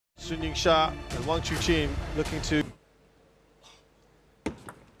Yingsha and Wang Chuqin looking to...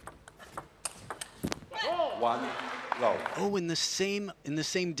 One low. Oh, in the same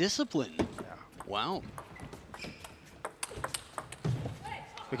discipline. Yeah. Wow.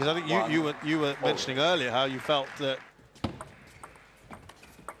 Because I think you were mentioning earlier how you felt that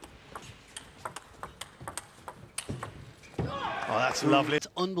oh, that's lovely. It's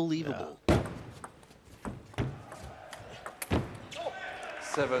unbelievable. Yeah.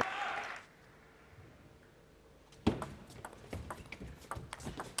 7.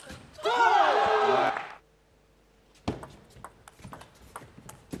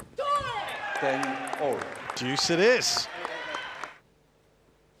 All. Deuce it is.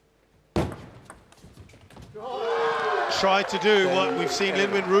 Tried to do what we've seen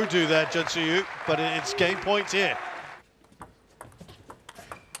Lin Wen-ru do there, Chun Soo-yu, but it's game point here.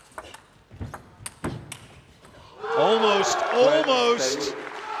 Almost.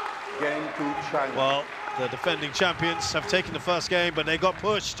 Game to China. Well, the defending champions have taken the first game, but they got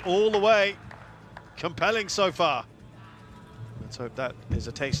pushed all the way. Compelling so far. Let's hope that is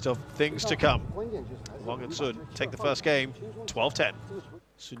a taste of things to come. Wang and Sun take the first game, 12-10.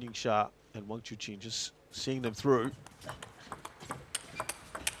 Sun Yingsha and Wang Chuqin just seeing them through.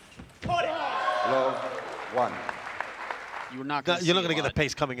 Love 1. You're not going to get the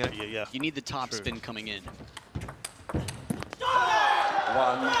pace coming at you, yeah. You need the top spin coming in.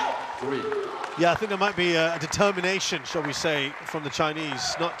 1-3. Yeah, I think there might be a determination, shall we say, from the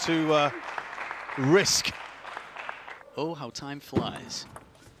Chinese not to risk. Oh, how time flies.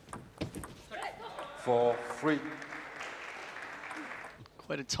 4-3.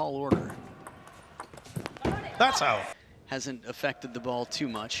 Quite a tall order. That's how. Hasn't affected the ball too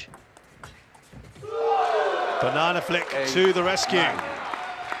much. Banana flick to the rescue. 9.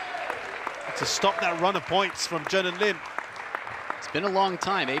 To stop that run of points from Chen and Lin. It's been a long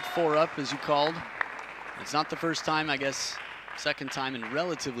time, 8-4 up, as you called. It's not the first time, I guess, second time in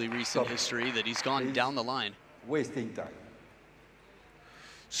relatively recent history that he's gone down the line. Wasting time.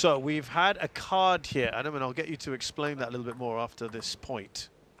 So we've had a card here, Adam, and I'll get you to explain that a little bit more after this point.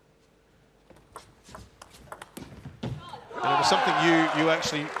 And it was something you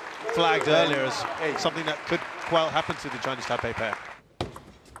actually flagged earlier as something that could well happen to the Chinese Taipei pair.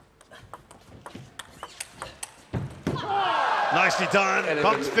 Nicely done.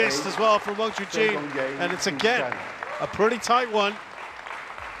 Pumped fist as well from Wang Chuqin. And it's again a pretty tight one,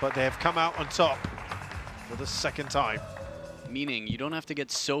 but they have come out on top for the second time. Meaning you don't have to get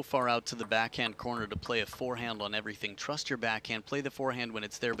so far out to the backhand corner to play a forehand on everything. Trust your backhand, play the forehand when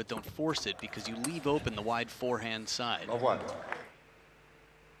it's there, but don't force it because you leave open the wide forehand side. Of 1.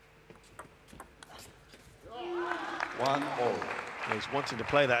 1-all. He's wanting to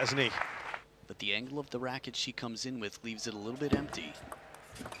play that, isn't he? But the angle of the racket she comes in with leaves it a little bit empty.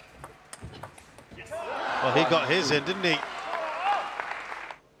 Well, he got his in, didn't he?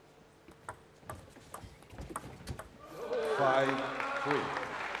 5-3.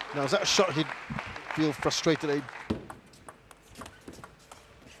 Now, is that a shot he'd feel frustrated?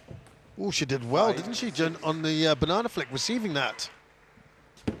 Oh, she did well, didn't she, Jen, on the banana flick, receiving that.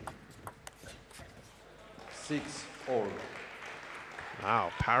 6-all.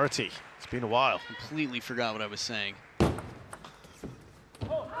 Wow, parity. It's been a while. Completely forgot what I was saying.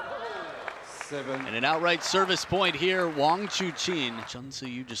 7. And an outright service point here, Wang Chuqin. Chun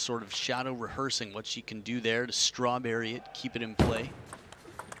Soo-yu just sort of shadow rehearsing what she can do there to strawberry it, keep it in play.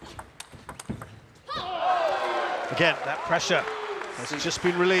 Again, that pressure has just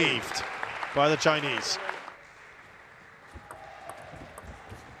been relieved by the Chinese.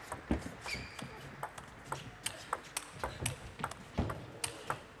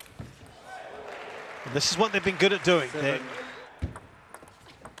 And this is what they've been good at doing.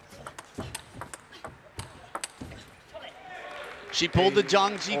 She pulled the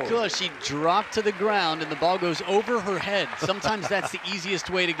Zhang Jike, she dropped to the ground and the ball goes over her head. Sometimes that's the easiest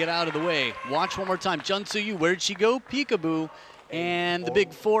way to get out of the way. Watch one more time. Chun Soo-yu, where'd she go? Peekaboo. And the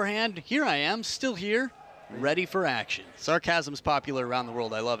big forehand, here I am, still here, ready for action. Sarcasm's popular around the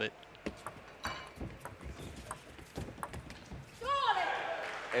world, I love it.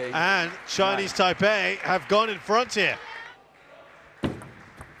 And Chinese Taipei have gone in front here.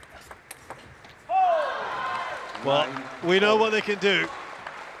 Well, we know what they can do.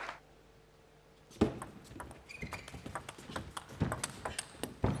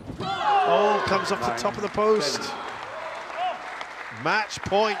 Oh, comes off the top of the post. Match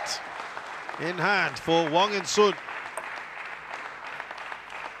point in hand for Wang and Sun.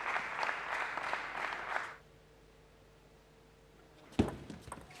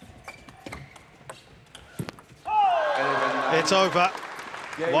 It's over.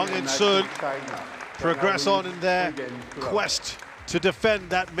 Wang and Sun progress on in their quest to defend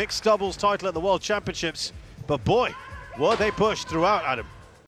that mixed doubles title at the World Championships. But boy, were they pushed throughout, Adam.